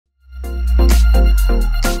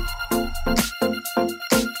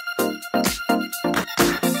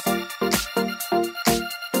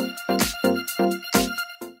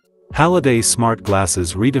Halliday smart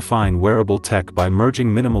glasses redefine wearable tech by merging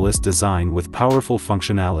minimalist design with powerful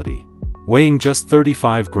functionality. Weighing just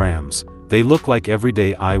 35 grams, they look like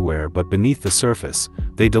everyday eyewear, but beneath the surface,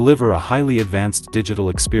 they deliver a highly advanced digital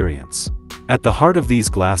experience. At the heart of these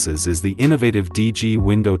glasses is the innovative DG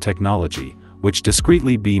window technology, which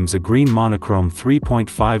discreetly beams a green monochrome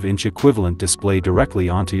 3.5-inch equivalent display directly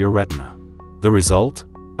onto your retina. The result?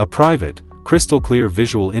 A private, crystal-clear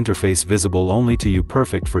visual interface visible only to you,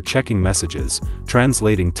 perfect for checking messages,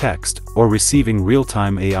 translating text, or receiving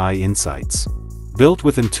real-time AI insights. Built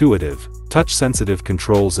with intuitive, touch-sensitive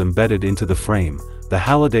controls embedded into the frame, the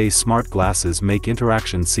Halliday smart glasses make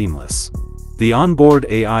interaction seamless. The onboard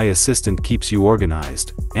AI assistant keeps you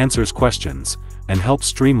organized, answers questions, and helps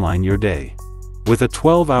streamline your day. With a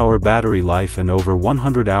 12-hour battery life and over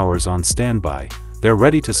 100 hours on standby, they're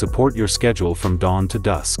ready to support your schedule from dawn to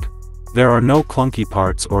dusk. There are no clunky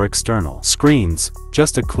parts or external screens,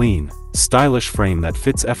 just a clean, stylish frame that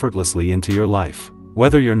fits effortlessly into your life.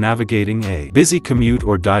 Whether you're navigating a busy commute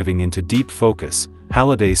or diving into deep focus,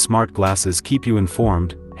 Halliday smart glasses keep you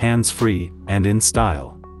informed, hands-free, and in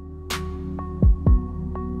style.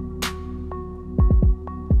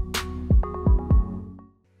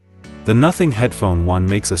 The Nothing Headphone 1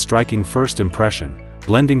 makes a striking first impression,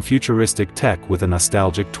 blending futuristic tech with a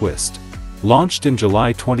nostalgic twist. Launched in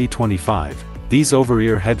July 2025, these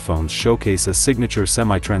over-ear headphones showcase a signature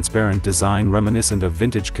semi-transparent design reminiscent of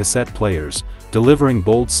vintage cassette players, delivering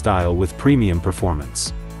bold style with premium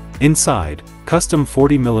performance. Inside, custom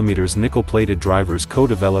 40mm nickel-plated drivers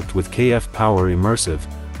co-developed with KF Power immersive,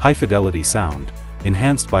 high-fidelity sound,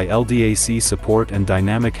 enhanced by LDAC support and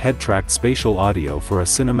dynamic head-tracked spatial audio for a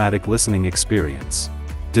cinematic listening experience.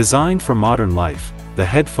 Designed for modern life, the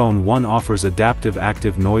Headphone 1 offers adaptive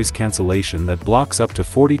active noise cancellation that blocks up to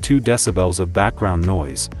 42 decibels of background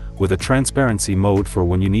noise, with a transparency mode for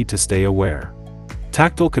when you need to stay aware.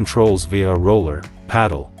 Tactile controls via a roller,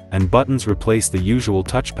 paddle, and buttons replace the usual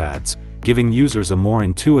touchpads, giving users a more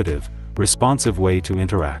intuitive, responsive way to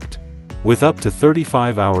interact. With up to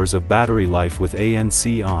 35 hours of battery life with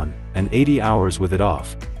ANC on, and 80 hours with it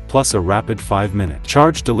off, plus a rapid 5-minute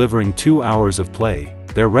charge delivering 2 hours of play,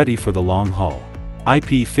 they're ready for the long haul.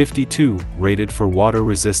 IP52, rated for water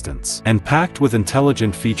resistance, and packed with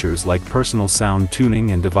intelligent features like personal sound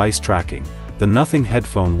tuning and device tracking, the Nothing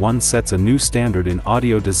Headphone 1 sets a new standard in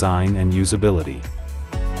audio design and usability.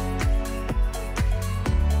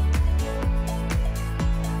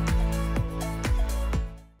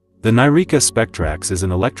 The Nireeka Spectrax is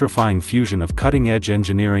an electrifying fusion of cutting-edge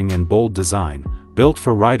engineering and bold design, built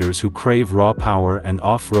for riders who crave raw power and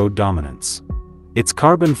off-road dominance. Its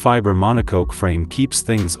carbon fiber monocoque frame keeps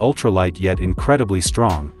things ultralight yet incredibly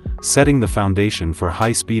strong, setting the foundation for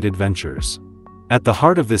high-speed adventures. At the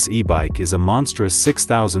heart of this e-bike is a monstrous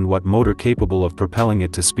 6,000-watt motor capable of propelling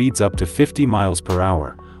it to speeds up to 50 miles per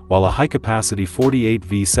hour, while a high-capacity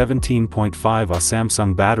 48V 17.5 Ah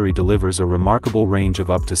Samsung battery delivers a remarkable range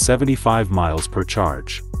of up to 75 miles per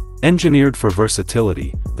charge. Engineered for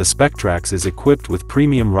versatility, the Spectrax is equipped with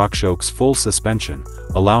premium RockShox full suspension,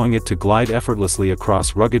 allowing it to glide effortlessly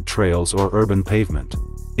across rugged trails or urban pavement.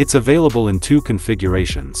 It's available in two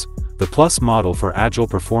configurations, the Plus model for agile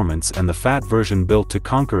performance and the Fat version built to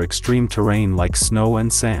conquer extreme terrain like snow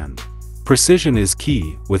and sand. Precision is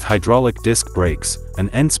key, with hydraulic disc brakes, an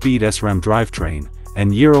N-speed SRAM drivetrain,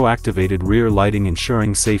 and gyro-activated rear lighting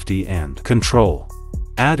ensuring safety and control.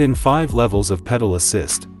 Add in 5 levels of pedal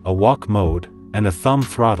assist, a walk mode, and a thumb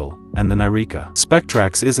throttle, and the Nireeka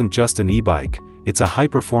Spectrax isn't just an e-bike, it's a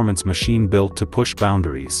high-performance machine built to push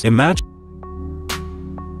boundaries. Imagine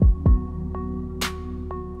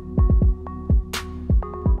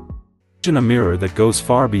a mirror that goes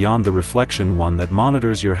far beyond the reflection, one that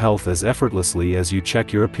monitors your health as effortlessly as you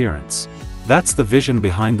check your appearance. That's the vision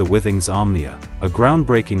behind the Withings Omnia, a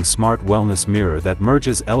groundbreaking smart wellness mirror that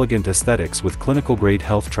merges elegant aesthetics with clinical-grade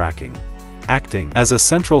health tracking. Acting as a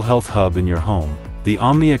central health hub in your home, the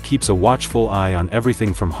Omnia keeps a watchful eye on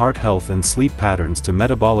everything from heart health and sleep patterns to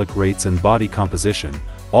metabolic rates and body composition,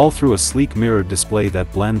 all through a sleek mirrored display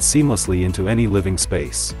that blends seamlessly into any living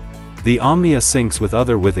space. The Omnia syncs with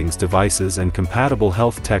other Withings devices and compatible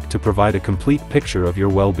health tech to provide a complete picture of your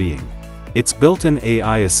well-being. Its built-in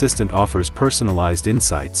AI assistant offers personalized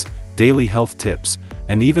insights, daily health tips,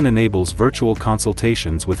 and even enables virtual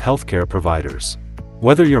consultations with healthcare providers.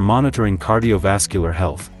 Whether you're monitoring cardiovascular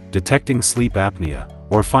health, detecting sleep apnea,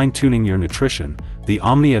 or fine-tuning your nutrition, the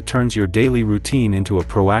Omnia turns your daily routine into a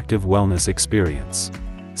proactive wellness experience.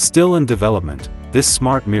 Still in development, this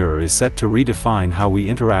smart mirror is set to redefine how we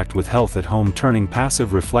interact with health at home, turning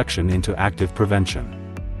passive reflection into active prevention.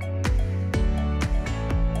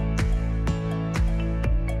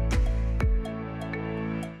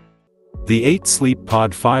 The 8 Sleep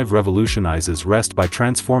Pod 5 revolutionizes rest by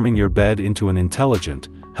transforming your bed into an intelligent,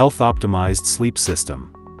 health-optimized sleep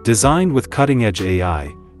system. Designed with cutting-edge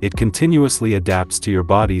AI, it continuously adapts to your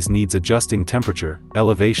body's needs, adjusting temperature,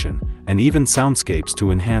 elevation, and even soundscapes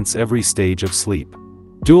to enhance every stage of sleep.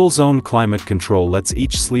 Dual-zone climate control lets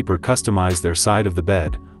each sleeper customize their side of the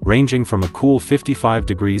bed, ranging from a cool 55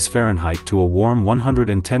 degrees Fahrenheit to a warm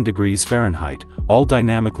 110 degrees Fahrenheit, all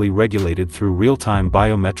dynamically regulated through real-time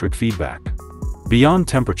biometric feedback. Beyond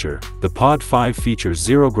temperature, the Pod 5 features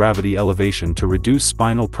zero-gravity elevation to reduce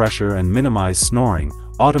spinal pressure and minimize snoring,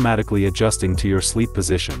 automatically adjusting to your sleep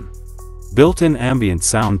position. Built-in ambient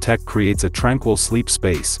sound tech creates a tranquil sleep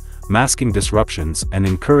space, masking disruptions and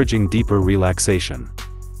encouraging deeper relaxation.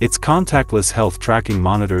 Its contactless health tracking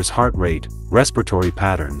monitors heart rate, respiratory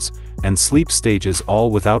patterns, and sleep stages, all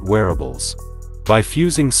without wearables. By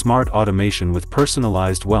fusing smart automation with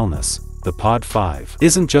personalized wellness, the Pod 5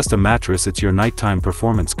 isn't just a mattress, it's your nighttime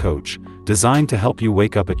performance coach, designed to help you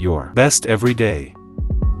wake up at your best every day.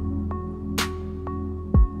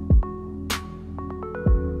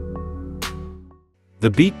 The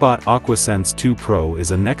Beatbot AquaSense 2 Pro is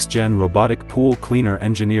a next-gen robotic pool cleaner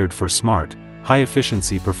engineered for smart,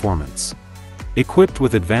 high-efficiency performance. Equipped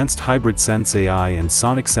with advanced hybrid sense AI and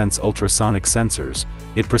sonic sense ultrasonic sensors,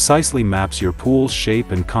 it precisely maps your pool's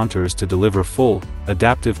shape and contours to deliver full,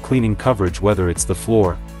 adaptive cleaning coverage, whether it's the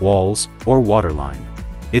floor, walls, or waterline.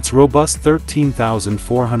 Its robust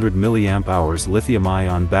 13,400 mAh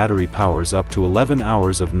lithium-ion battery powers up to 11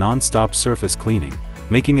 hours of non-stop surface cleaning,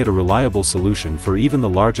 making it a reliable solution for even the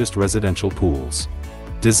largest residential pools.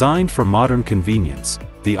 Designed for modern convenience,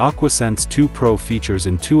 the AquaSense 2 Pro features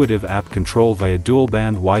intuitive app control via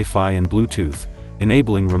dual-band Wi-Fi and Bluetooth,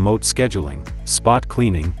 enabling remote scheduling, spot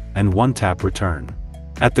cleaning, and one-tap return.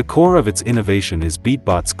 At the core of its innovation is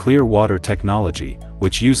Beatbot's clear water technology,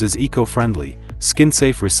 which uses eco-friendly,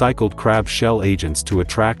 skin-safe recycled crab shell agents to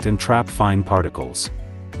attract and trap fine particles.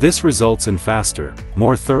 This results in faster,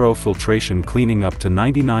 more thorough filtration, cleaning up to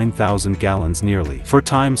 99,000 gallons, nearly 4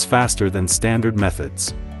 times faster than standard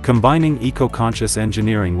methods. Combining eco-conscious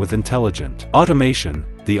engineering with intelligent automation,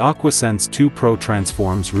 the AquaSense 2 Pro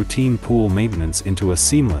transforms routine pool maintenance into a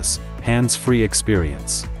seamless, hands-free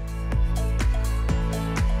experience.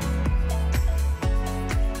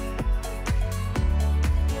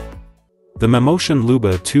 The Mammotion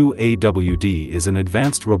LUBA 2 AWD is an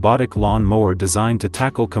advanced robotic lawn mower designed to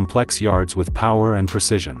tackle complex yards with power and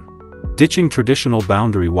precision. Ditching traditional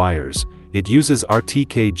boundary wires, it uses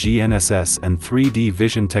RTK GNSS and 3D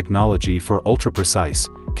vision technology for ultra-precise,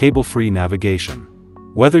 cable-free navigation.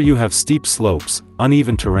 Whether you have steep slopes,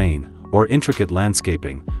 uneven terrain, or intricate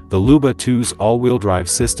landscaping, the LUBA 2's all-wheel drive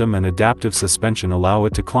system and adaptive suspension allow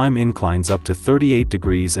it to climb inclines up to 38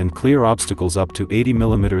 degrees and clear obstacles up to 80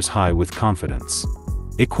 mm high with confidence.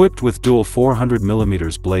 Equipped with dual 400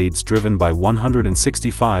 mm blades driven by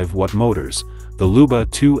 165-watt motors, the LUBA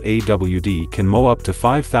 2 AWD can mow up to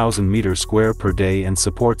 5,000 meters square per day and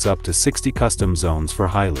supports up to 60 custom zones for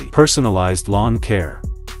highly personalized lawn care.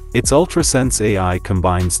 Its UltraSense AI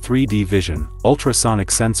combines 3D vision, ultrasonic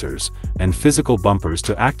sensors, and physical bumpers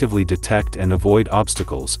to actively detect and avoid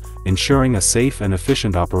obstacles, ensuring a safe and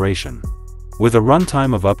efficient operation. With a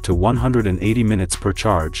runtime of up to 180 minutes per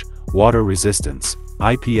charge, water resistance,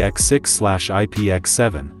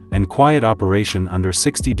 IPX6/IPX7, and quiet operation under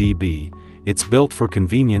 60 dB, it's built for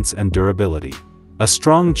convenience and durability. A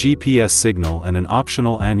strong GPS signal and an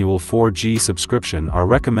optional annual 4G subscription are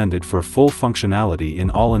recommended for full functionality in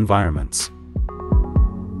all environments.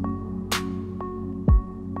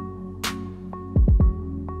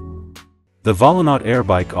 The Volonaut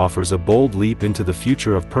Airbike offers a bold leap into the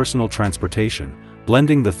future of personal transportation,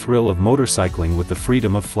 blending the thrill of motorcycling with the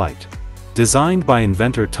freedom of flight. Designed by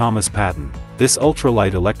inventor Thomas Patton, this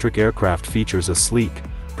ultralight electric aircraft features a sleek,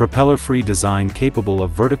 propeller-free design capable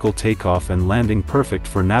of vertical takeoff and landing, perfect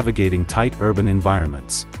for navigating tight urban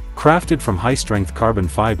environments. Crafted from high-strength carbon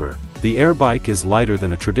fiber, the Airbike is lighter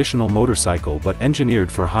than a traditional motorcycle but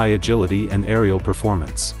engineered for high agility and aerial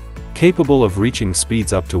performance. Capable of reaching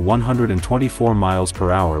speeds up to 124 miles per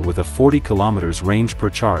hour with a 40 kilometers range per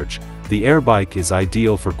charge, the Airbike is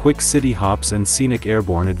ideal for quick city hops and scenic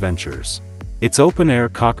airborne adventures. Its open-air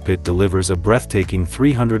cockpit delivers a breathtaking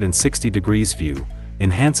 360 degrees view,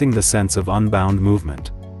 enhancing the sense of unbound movement.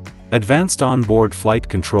 Advanced onboard flight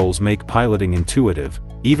controls make piloting intuitive,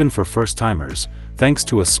 even for first-timers, thanks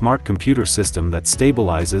to a smart computer system that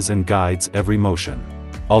stabilizes and guides every motion.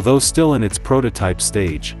 Although still in its prototype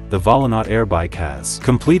stage, the Volonaut Airbike has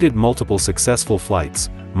completed multiple successful flights,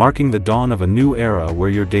 marking the dawn of a new era where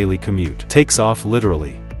your daily commute takes off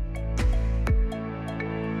literally.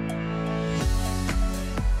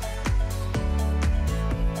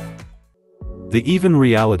 The Even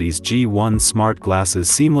Reality's G1 smart glasses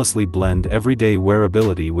seamlessly blend everyday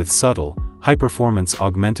wearability with subtle, high-performance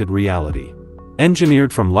augmented reality.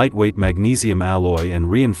 Engineered from lightweight magnesium alloy and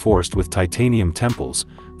reinforced with titanium temples,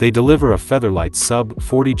 they deliver a featherlight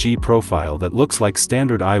sub-40G profile that looks like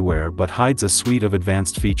standard eyewear but hides a suite of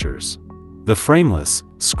advanced features. The frameless,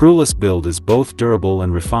 screwless build is both durable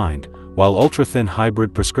and refined, while ultra-thin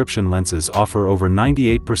hybrid prescription lenses offer over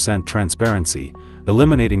 98% transparency,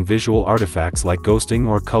 eliminating visual artifacts like ghosting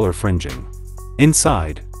or color fringing.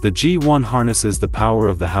 Inside, the G1 harnesses the power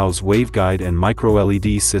of the Howe's waveguide and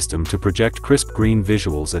micro-LED system to project crisp green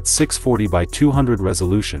visuals at 640 by 200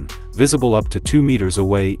 resolution, visible up to 2 meters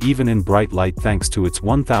away even in bright light thanks to its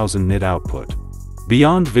 1000 nit output.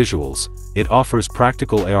 Beyond visuals, it offers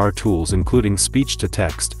practical AR tools including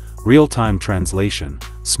speech-to-text, real-time translation,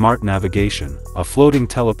 smart navigation, a floating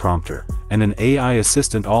teleprompter, and an AI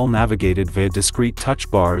assistant all navigated via discrete touch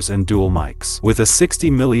bars and dual mics. With a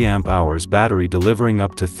 60 mAh battery delivering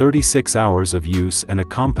up to 36 hours of use and a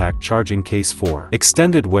compact charging case for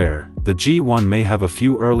extended wear, the G1 may have a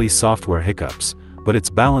few early software hiccups, but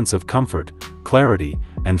its balance of comfort, clarity,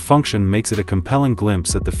 and function makes it a compelling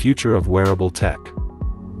glimpse at the future of wearable tech.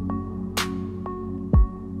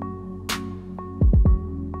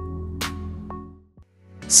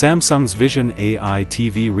 Samsung's Vision AI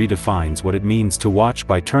TV redefines what it means to watch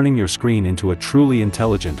by turning your screen into a truly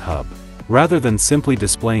intelligent hub. Rather than simply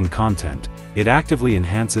displaying content, it actively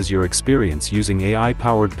enhances your experience using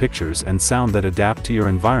AI-powered pictures and sound that adapt to your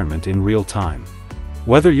environment in real time.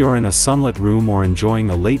 Whether you're in a sunlit room or enjoying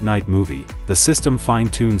a late-night movie, the system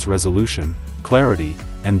fine-tunes resolution, clarity,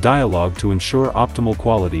 and dialogue to ensure optimal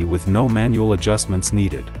quality with no manual adjustments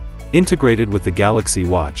needed. Integrated with the Galaxy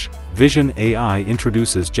Watch, Vision AI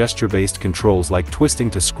introduces gesture-based controls like twisting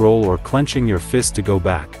to scroll or clenching your fist to go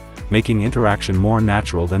back, making interaction more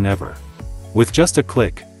natural than ever. With just a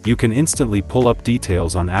click, you can instantly pull up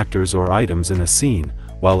details on actors or items in a scene,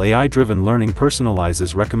 while AI-driven learning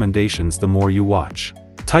personalizes recommendations the more you watch.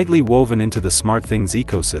 Tightly woven into the SmartThings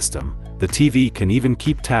ecosystem, the TV can even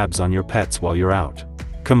keep tabs on your pets while you're out.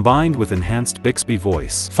 Combined with enhanced Bixby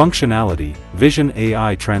voice functionality, Vision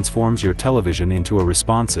AI transforms your television into a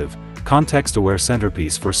responsive, context-aware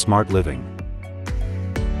centerpiece for smart living.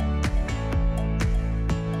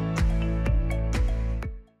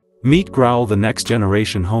 Meet GROWL, the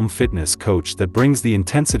next-generation home fitness coach that brings the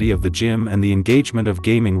intensity of the gym and the engagement of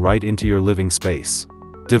gaming right into your living space.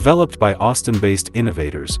 Developed by Austin-based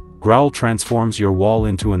innovators, GROWL transforms your wall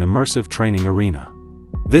into an immersive training arena.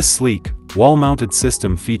 This sleek, wall-mounted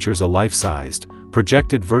system features a life-sized,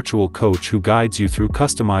 projected virtual coach who guides you through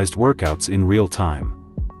customized workouts in real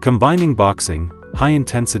time. Combining boxing,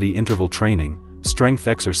 high-intensity interval training, strength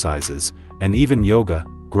exercises, and even yoga,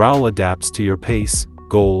 GROWL adapts to your pace,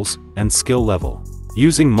 goals, and skill level.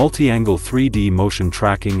 Using multi-angle 3D motion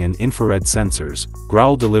tracking and infrared sensors,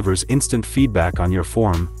 GROWL delivers instant feedback on your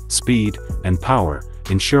form, speed, and power,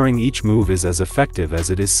 ensuring each move is as effective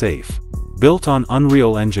as it is safe. Built on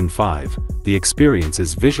Unreal Engine 5, the experience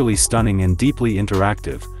is visually stunning and deeply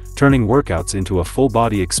interactive, turning workouts into a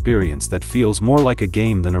full-body experience that feels more like a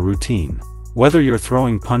game than a routine. Whether you're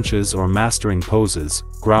throwing punches or mastering poses,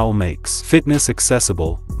 GROWL makes fitness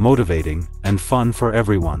accessible, motivating, and fun for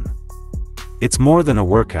everyone. It's more than a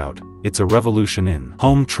workout, it's a revolution in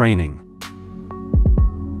home training.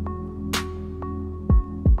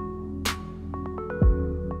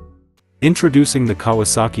 Introducing the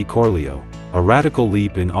Kawasaki Corleo, a radical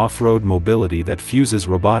leap in off-road mobility that fuses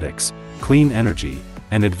robotics, clean energy,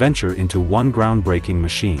 and adventure into one groundbreaking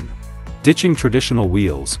machine. Ditching traditional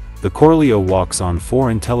wheels, the Corleo walks on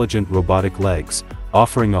 4 intelligent robotic legs,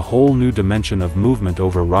 offering a whole new dimension of movement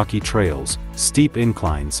over rocky trails, steep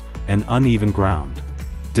inclines, and uneven ground.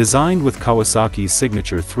 Designed with Kawasaki's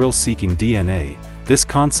signature thrill-seeking DNA, this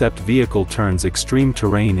concept vehicle turns extreme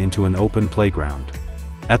terrain into an open playground.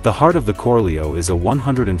 At the heart of the Corleo is a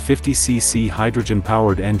 150cc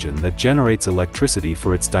hydrogen-powered engine that generates electricity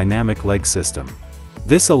for its dynamic leg system.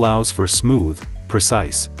 This allows for smooth,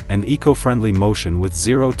 precise, and eco-friendly motion with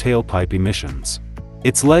zero tailpipe emissions.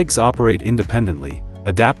 Its legs operate independently,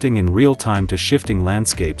 adapting in real time to shifting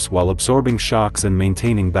landscapes while absorbing shocks and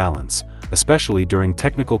maintaining balance, especially during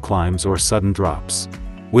technical climbs or sudden drops.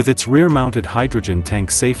 With its rear-mounted hydrogen tank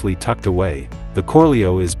safely tucked away, the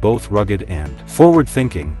Corleo is both rugged and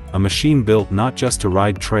forward-thinking, a machine built not just to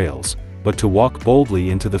ride trails, but to walk boldly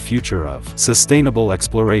into the future of sustainable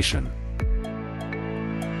exploration.